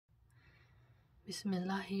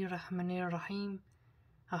Bismillahirrahmanirrahim.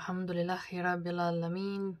 Alhamdulillahi Rabbil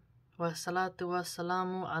Alameen. Wa salatu wa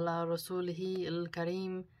salamu ala rasulihi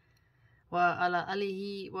al-kareem. Wa ala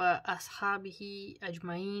alihi wa ashabihi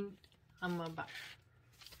ajma'in. Amma ba'd.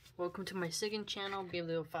 Welcome to my second channel,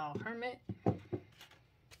 Bibliophile Hermit.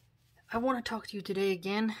 I want to talk to you today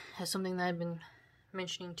again, as something that I've been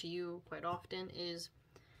mentioning to you quite often is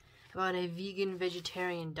about a vegan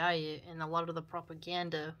vegetarian diet and a lot of the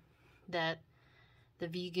propaganda that the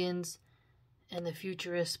vegans and the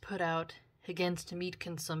futurists put out against meat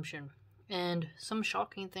consumption. And some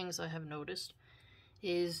shocking things I have noticed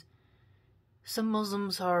is some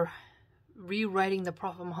Muslims are rewriting the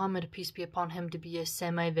Prophet Muhammad, peace be upon him, to be a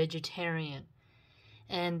semi-vegetarian,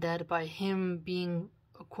 and that by him being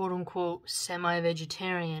a quote-unquote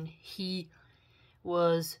semi-vegetarian, he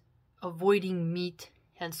was avoiding meat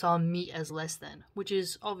and saw meat as less than, which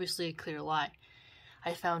is obviously a clear lie.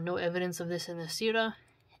 I found no evidence of this in the Sirah,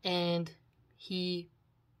 and he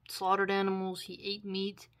slaughtered animals, he ate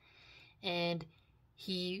meat, and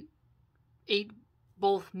he ate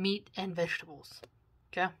both meat and vegetables,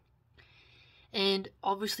 okay? And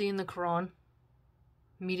obviously in the Quran,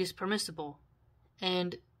 meat is permissible,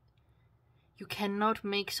 and you cannot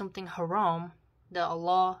make something haram that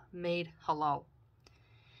Allah made halal.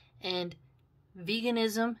 And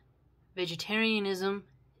veganism, vegetarianism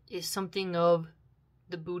is something of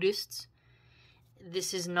the Buddhists.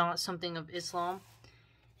 This is not something of Islam,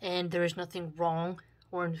 and there is nothing wrong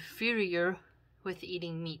or inferior with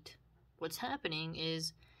eating meat. What's happening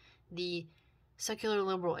is the secular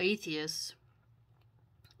liberal atheists,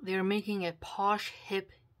 they're making it posh,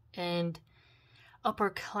 hip, and upper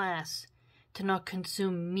class to not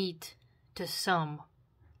consume meat to some.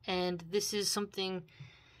 And this is something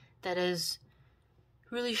that has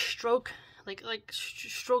really stroked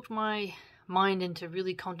my mind into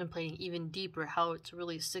really contemplating even deeper how it's a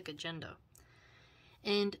really sick agenda.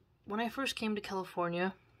 And when I first came to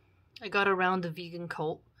California, I got around the vegan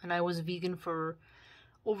cult, and I was vegan for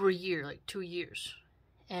over a year, like 2 years.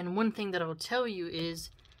 And one thing that I'll tell you is,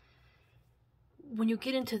 when you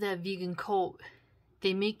get into that vegan cult,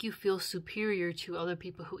 they make you feel superior to other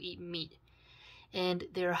people who eat meat. And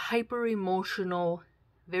they're hyper-emotional,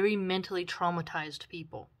 very mentally traumatized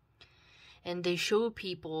people. And they show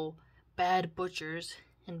people bad butchers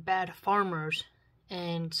and bad farmers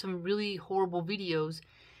and some really horrible videos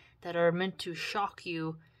that are meant to shock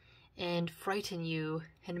you and frighten you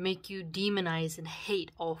and make you demonize and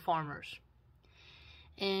hate all farmers.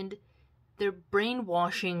 And their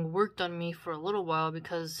brainwashing worked on me for a little while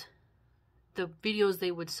because the videos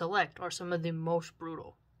they would select are some of the most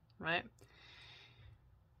brutal, right?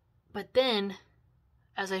 But then,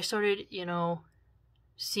 as I started,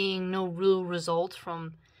 seeing no real results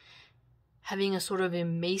from having a sort of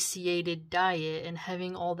emaciated diet and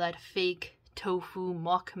having all that fake tofu,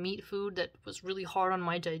 mock meat food that was really hard on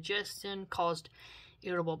my digestion, caused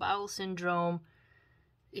irritable bowel syndrome.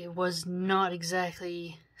 It was not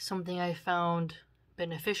exactly something I found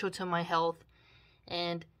beneficial to my health.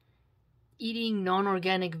 And eating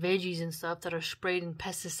non-organic veggies and stuff that are sprayed in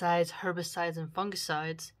pesticides, herbicides, and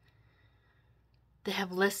fungicides, they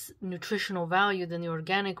have less nutritional value than the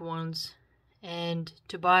organic ones. And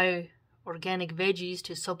to buy organic veggies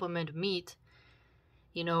to supplement meat,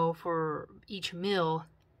 for each meal,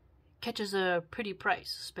 catches a pretty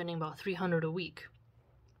price, spending about $300 a week,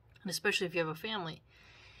 and especially if you have a family.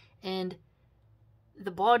 And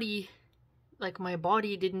the body, my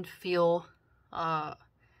body didn't feel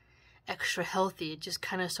extra healthy. It just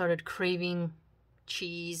kind of started craving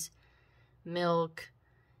cheese, milk,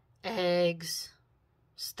 eggs,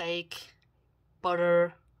 steak,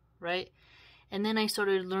 butter, right? And then I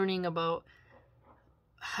started learning about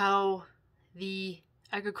how the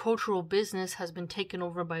agricultural business has been taken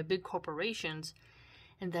over by big corporations,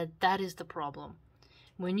 and that is the problem.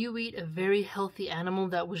 When you eat a very healthy animal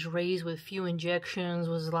that was raised with few injections,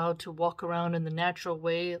 was allowed to walk around in the natural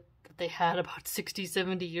way that they had about 60,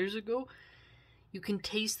 70 years ago, you can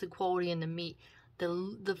taste the quality in the meat.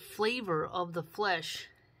 The flavor of the flesh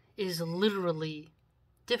is literally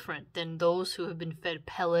different than those who have been fed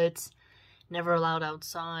pellets, never allowed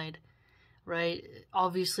outside, right?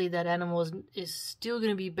 Obviously, that animal is still going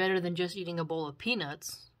to be better than just eating a bowl of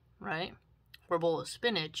peanuts, right? Or a bowl of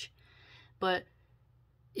spinach. But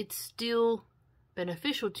it's still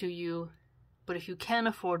beneficial to you. But if you can't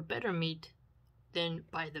afford better meat, then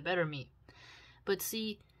buy the better meat. But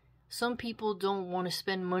see, some people don't want to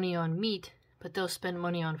spend money on meat, but they'll spend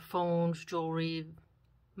money on phones, jewelry,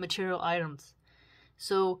 material items.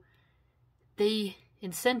 So they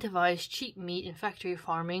incentivize cheap meat in factory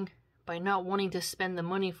farming by not wanting to spend the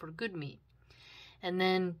money for good meat. And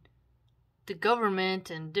then the government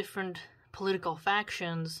and different political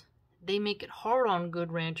factions, they make it hard on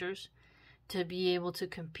good ranchers to be able to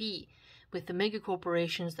compete with the mega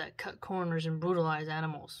corporations that cut corners and brutalize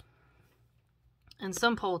animals. And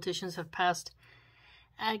some politicians have passed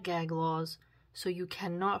ag-gag laws so you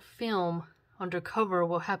cannot film undercover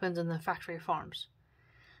what happens in the factory farms.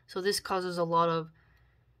 So this causes a lot of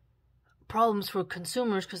problems for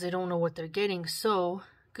consumers because they don't know what they're getting. So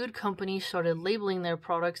good companies started labeling their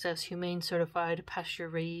products as humane certified, pasture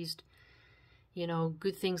raised,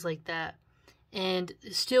 good things like that. And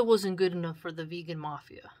it still wasn't good enough for the vegan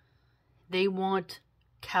mafia. They want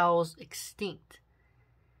cows extinct.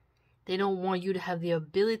 They don't want you to have the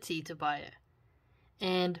ability to buy it.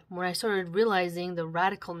 And when I started realizing the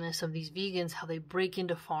radicalness of these vegans, how they break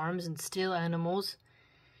into farms and steal animals,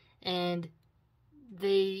 and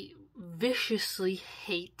they viciously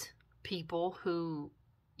hate people who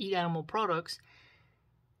eat animal products,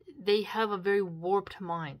 they have a very warped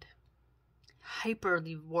mind.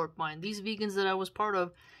 Hyperly warped mind. These vegans that I was part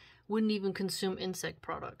of wouldn't even consume insect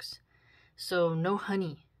products. So no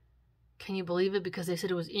honey. Can you believe it? Because they said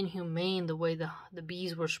it was inhumane the way the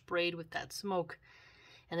bees were sprayed with that smoke.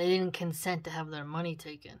 And they didn't consent to have their money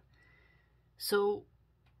taken. So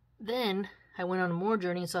then I went on a more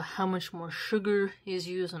journey and saw how much more sugar is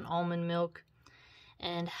used in almond milk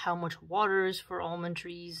and how much water is for almond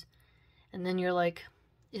trees. And then you're like,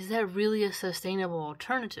 is that really a sustainable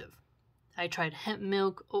alternative? I tried hemp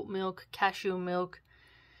milk, oat milk, cashew milk.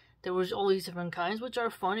 There was all these different kinds, which are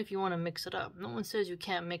fun if you want to mix it up. No one says you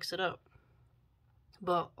can't mix it up.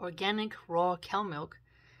 But organic raw cow milk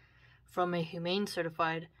from a humane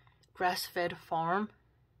certified grass-fed farm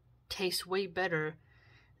tastes way better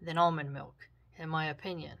than almond milk, in my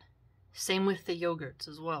opinion. Same with the yogurts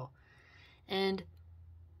as well. And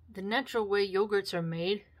the natural way yogurts are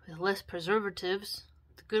made, with less preservatives,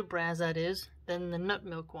 the good brands that is, than the nut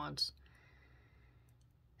milk ones.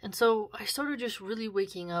 And so I started just really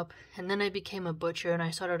waking up, and then I became a butcher, and I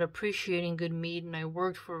started appreciating good meat, and I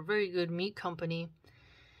worked for a very good meat company.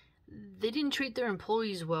 They didn't treat their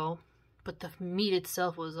employees well, but the meat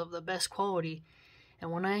itself was of the best quality.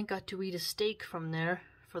 And when I got to eat a steak from there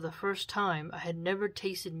for the first time, I had never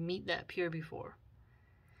tasted meat that pure before.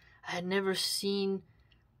 I had never seen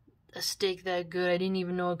a steak that good. I didn't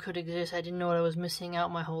even know it could exist. I didn't know what I was missing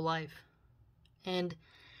out my whole life. And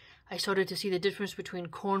I started to see the difference between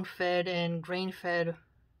corn-fed and grain-fed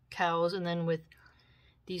cows, and then with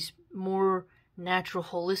these more natural,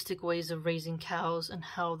 holistic ways of raising cows, and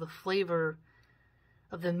how the flavor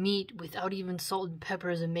of the meat without even salt and pepper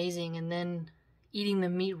is amazing, and then eating the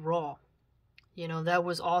meat raw. That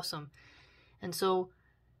was awesome. And so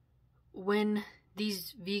when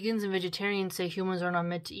these vegans and vegetarians say humans are not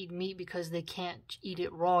meant to eat meat because they can't eat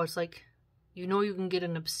it raw, it's like, you can get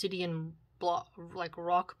an obsidian block, like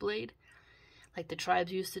rock blade, like the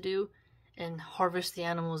tribes used to do, and harvest the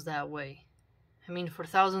animals that way. I mean, for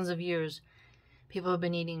thousands of years, people have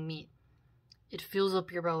been eating meat. It fills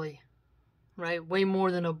up your belly, right? Way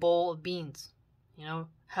more than a bowl of beans.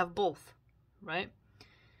 Have both, right?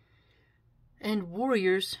 And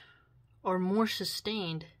warriors are more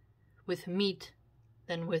sustained with meat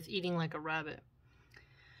than with eating like a rabbit.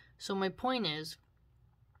 So my point is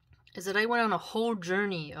that I went on a whole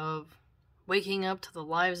journey of waking up to the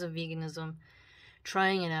lives of veganism,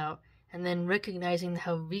 trying it out, and then recognizing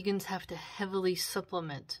how vegans have to heavily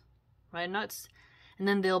supplement, right? And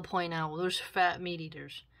then they'll point out, well, there's fat meat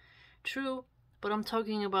eaters. True, but I'm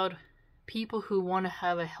talking about people who want to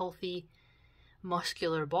have a healthy,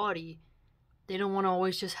 muscular body. They don't want to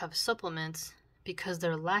always just have supplements because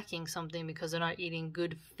they're lacking something, because they're not eating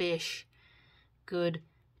good fish, good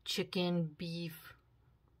chicken, beef,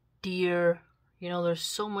 deer. There's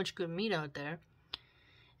so much good meat out there.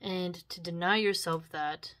 And to deny yourself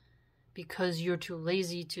that because you're too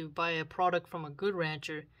lazy to buy a product from a good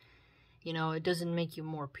rancher, it doesn't make you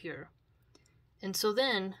more pure. And so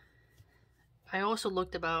then I also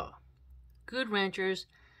looked about good ranchers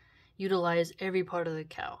utilize every part of the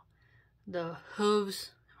cow. The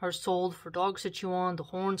hooves are sold for dogs to chew on. The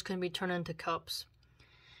horns can be turned into cups.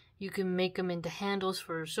 You can make them into handles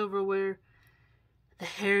for silverware. The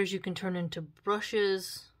hairs you can turn into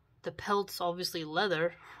brushes. The pelts, obviously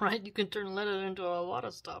leather, right? You can turn leather into a lot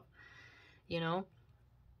of stuff.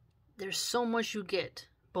 There's so much you get.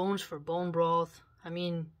 Bones for bone broth.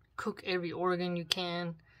 Cook every organ you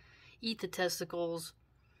can. Eat the testicles.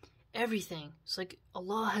 Everything. It's like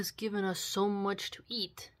Allah has given us so much to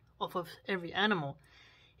eat off of every animal.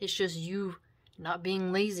 It's just you not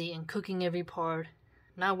being lazy and cooking every part,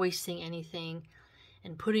 not wasting anything,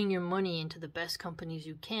 and putting your money into the best companies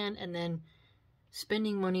you can, and then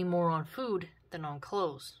spending money more on food than on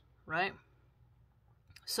clothes, right?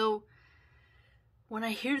 So when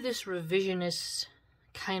I hear this revisionist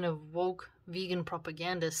kind of woke vegan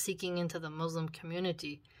propaganda seeking into the Muslim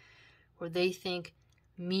community, where they think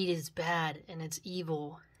meat is bad and it's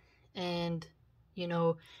evil, and, you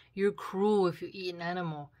know, you're cruel if you eat an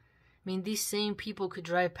animal. I mean, these same people could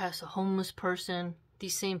drive past a homeless person.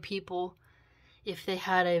 These same people, if they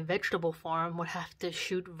had a vegetable farm, would have to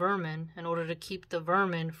shoot vermin in order to keep the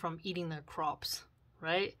vermin from eating their crops,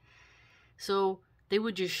 right? So they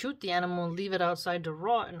would just shoot the animal and leave it outside to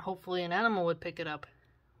rot, and hopefully an animal would pick it up.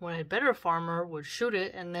 When a better farmer would shoot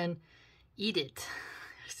it and then eat it.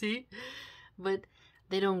 See? But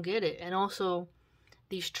they don't get it. And also,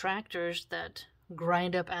 these tractors that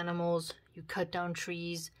grind up animals, you cut down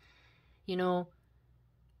trees, you know,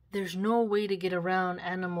 there's no way to get around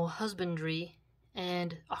animal husbandry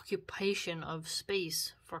and occupation of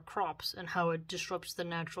space for crops and how it disrupts the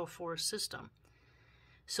natural forest system.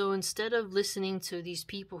 So instead of listening to these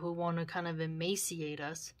people who want to kind of emaciate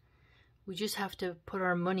us, we just have to put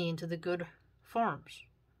our money into the good farms,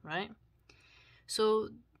 right? So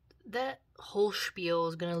that whole spiel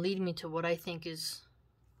is going to lead me to what I think is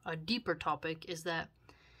a deeper topic, is that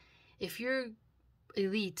if you're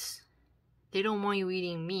elites, they don't want you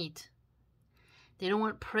eating meat. They don't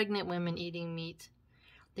want pregnant women eating meat.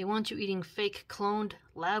 They want you eating fake cloned,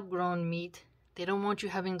 lab-grown meat. They don't want you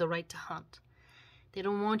having the right to hunt. They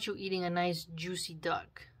don't want you eating a nice juicy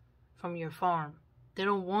duck from your farm. They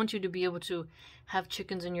don't want you to be able to have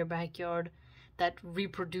chickens in your backyard that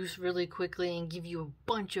reproduce really quickly and give you a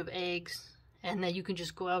bunch of eggs, and that you can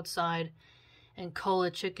just go outside and cull a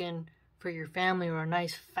chicken for your family, or a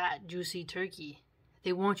nice fat juicy turkey.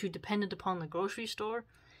 They want you dependent upon the grocery store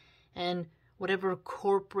and whatever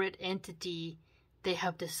corporate entity they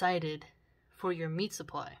have decided for your meat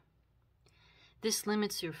supply. This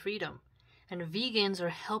limits your freedom, and vegans are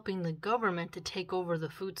helping the government to take over the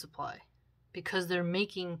food supply because they're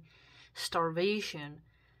making starvation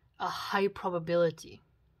a high probability.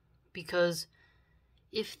 Because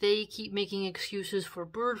if they keep making excuses for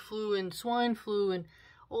bird flu and swine flu and,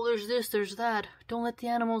 oh, there's this, there's that, don't let the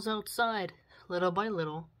animals outside, little by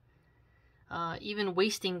little. Even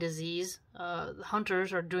wasting disease, the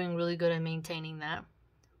hunters are doing really good at maintaining that.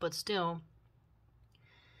 But still,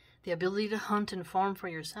 the ability to hunt and farm for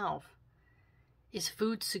yourself is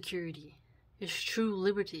food security, is true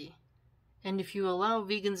liberty. And if you allow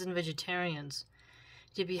vegans and vegetarians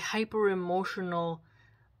to be hyper-emotional,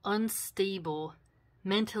 unstable,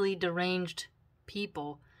 mentally deranged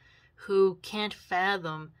people who can't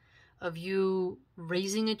fathom of you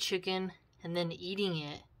raising a chicken and then eating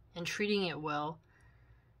it and treating it well,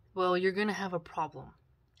 you're going to have a problem.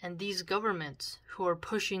 And these governments who are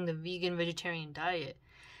pushing the vegan vegetarian diet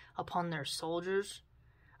upon their soldiers,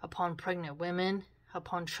 upon pregnant women,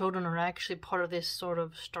 upon children, are actually part of this sort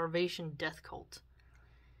of starvation death cult.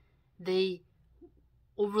 They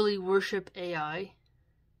overly worship AI.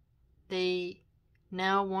 They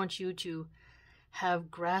now want you to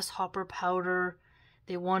have grasshopper powder.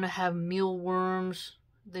 They want to have mealworms.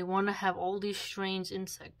 They want to have all these strange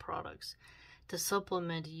insect products to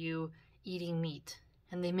supplement you eating meat.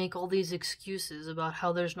 And they make all these excuses about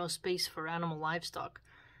how there's no space for animal livestock.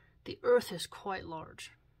 The earth is quite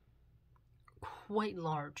large. Quite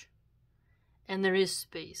large. And there is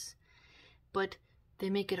space. But they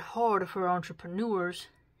make it hard for entrepreneurs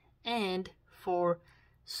and for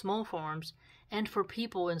small farms and for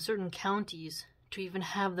people in certain counties to even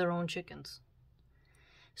have their own chickens.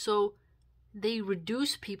 So they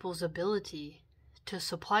reduce people's ability to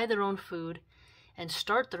supply their own food and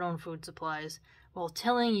start their own food supplies while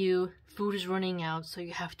telling you food is running out, so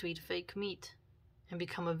you have to eat fake meat and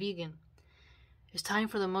become a vegan. It's time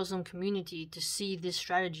for the Muslim community to see this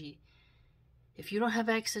strategy. If you don't have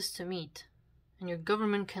access to meat, and your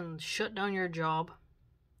government can shut down your job,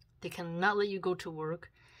 they can not let you go to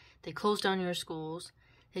work, they close down your schools,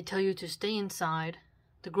 they tell you to stay inside,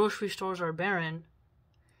 the grocery stores are barren,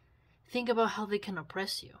 think about how they can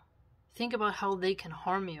oppress you. Think about how they can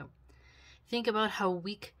harm you. Think about how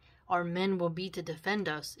weak our men will be to defend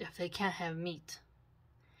us if they can't have meat.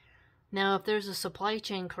 Now, if there's a supply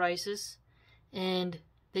chain crisis and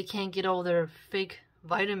they can't get all their fake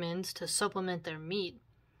vitamins to supplement their meat,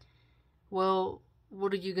 well,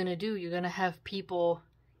 what are you going to do? You're going to have people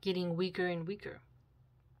getting weaker and weaker.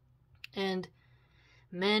 And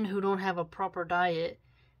men who don't have a proper diet,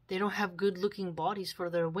 they don't have good-looking bodies for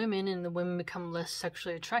their women, and the women become less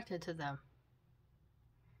sexually attracted to them.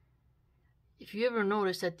 If you ever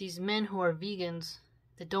notice that these men who are vegans,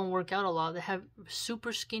 that don't work out a lot, that have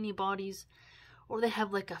super skinny bodies, Or they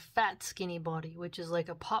have like a fat skinny body, which is like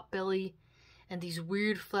a pot belly and these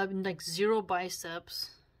weird flapping, like zero biceps,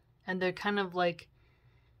 and they're kind of like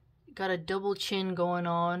got a double chin going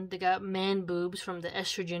on. They got man boobs from the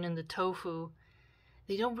estrogen and the tofu.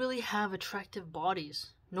 They don't really have attractive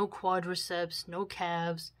bodies. No quadriceps, no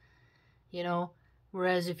calves, you know.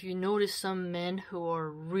 Whereas if you notice some men who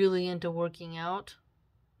are really into working out,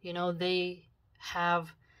 you know, they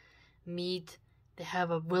have meat, they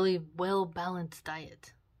have a really well-balanced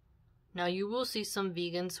diet. Now, you will see some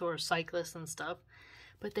vegans who are cyclists and stuff,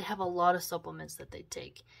 but they have a lot of supplements that they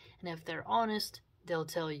take. And if they're honest, they'll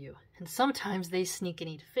tell you. And sometimes they sneak and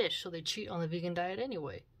eat fish, so they cheat on the vegan diet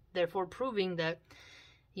anyway. Therefore proving that,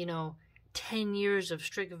 you know, 10 years of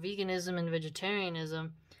strict veganism and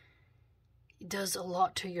vegetarianism does a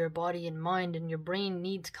lot to your body and mind, and your brain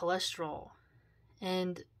needs cholesterol.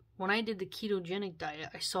 And when I did the ketogenic diet,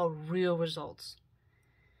 I saw real results.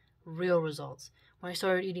 Real results. When I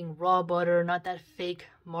started eating raw butter, not that fake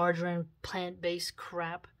margarine, plant-based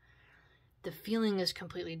crap, the feeling is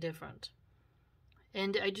completely different.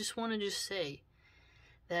 And I just want to say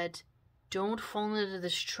that don't fall into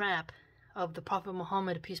this trap of the Prophet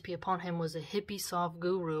Muhammad, peace be upon him, was a hippie soft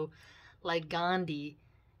guru like Gandhi,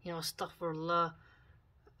 you know, astaghfirullah,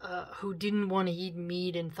 who didn't want to eat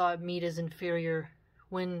meat and thought meat is inferior,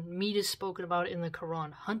 when meat is spoken about in the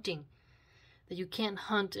Quran. Hunting, that you can't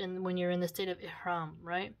hunt when you're in the state of ihram,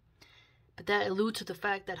 right? But that alludes to the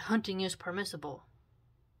fact that hunting is permissible,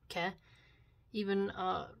 okay? Even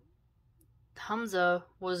Hamza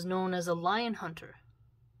was known as a lion hunter,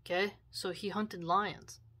 okay? So he hunted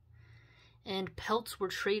lions. And pelts were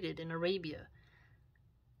traded in Arabia.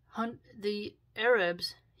 The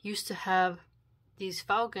Arabs used to have these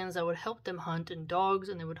falcons that would help them hunt, and dogs,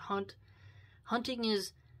 and they would hunt. Hunting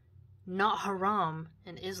is not haram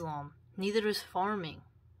in Islam. Neither is farming.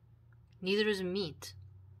 Neither is meat.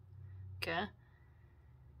 Okay?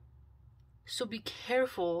 So be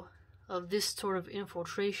careful of this sort of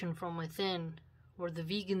infiltration from within, where the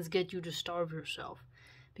vegans get you to starve yourself.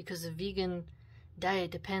 Because the vegan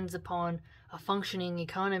diet depends upon a functioning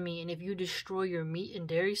economy, and if you destroy your meat and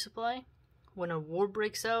dairy supply, when a war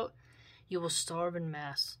breaks out, you will starve en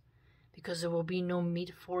masse, because there will be no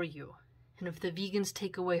meat for you. And if the vegans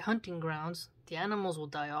take away hunting grounds, the animals will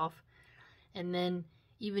die off, and then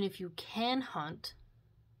even if you can hunt,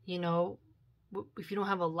 you know, if you don't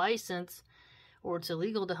have a license or it's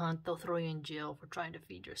illegal to hunt, they'll throw you in jail for trying to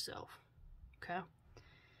feed yourself. Okay?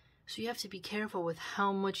 So you have to be careful with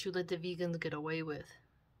how much you let the vegans get away with,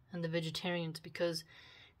 and the vegetarians, because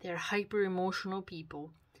they're hyper emotional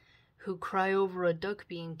people who cry over a duck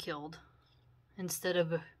being killed instead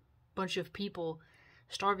of a bunch of people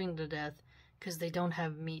starving to death because they don't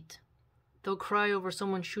have meat. They'll cry over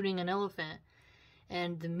someone shooting an elephant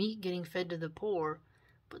and the meat getting fed to the poor,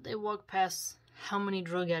 but they walk past how many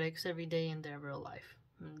drug addicts every day in their real life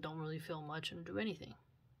and don't really feel much and do anything.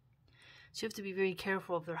 So you have to be very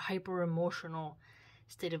careful of their hyper emotional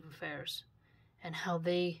state of affairs and how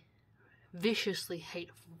they viciously hate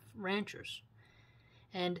ranchers.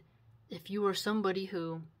 And if you are somebody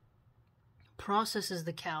who processes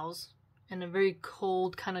the cows in a very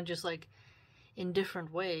cold, kind of just like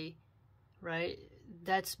indifferent way, right?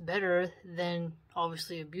 That's better than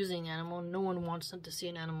obviously abusing an animal. No one wants them to see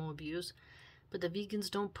an animal abused. But the vegans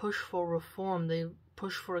don't push for reform. They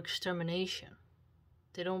push for extermination.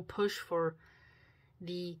 They don't push for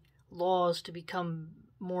the laws to become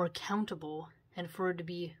more accountable and for it to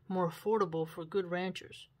be more affordable for good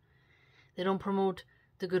ranchers. They don't promote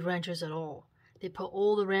the good ranchers at all. They put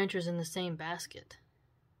all the ranchers in the same basket.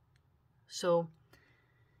 So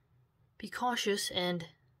be cautious and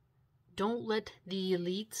don't let the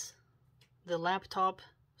elites, the laptop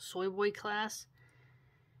soy boy class,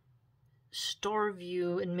 starve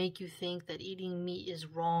you and make you think that eating meat is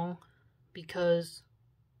wrong, because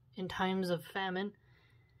in times of famine,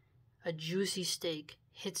 a juicy steak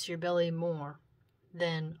hits your belly more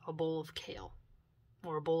than a bowl of kale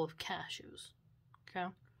or a bowl of cashews. Okay?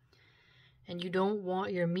 And you don't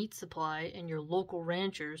want your meat supply and your local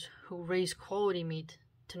ranchers who raise quality meat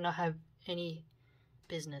to not have any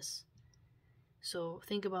business. So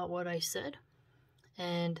think about what I said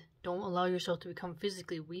and don't allow yourself to become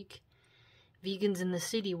physically weak. Vegans in the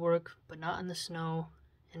city work, but not in the snow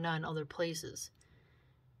and not in other places.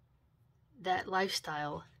 That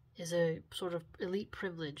lifestyle is a sort of elite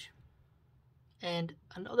privilege. And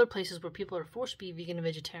in other places where people are forced to be vegan and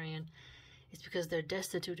vegetarian, it's because they're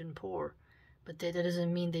destitute and poor. But that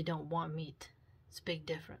doesn't mean they don't want meat. It's a big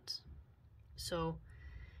difference. So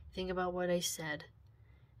think about what I said.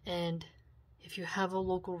 And if you have a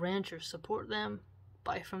local rancher, support them,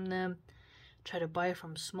 buy from them. Try to buy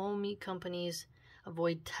from small meat companies.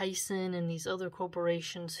 Avoid Tyson and these other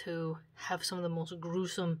corporations who have some of the most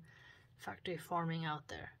gruesome factory farming out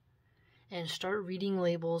there. And start reading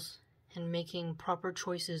labels and making proper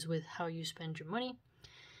choices with how you spend your money.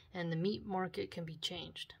 And the meat market can be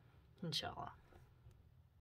changed, inshallah.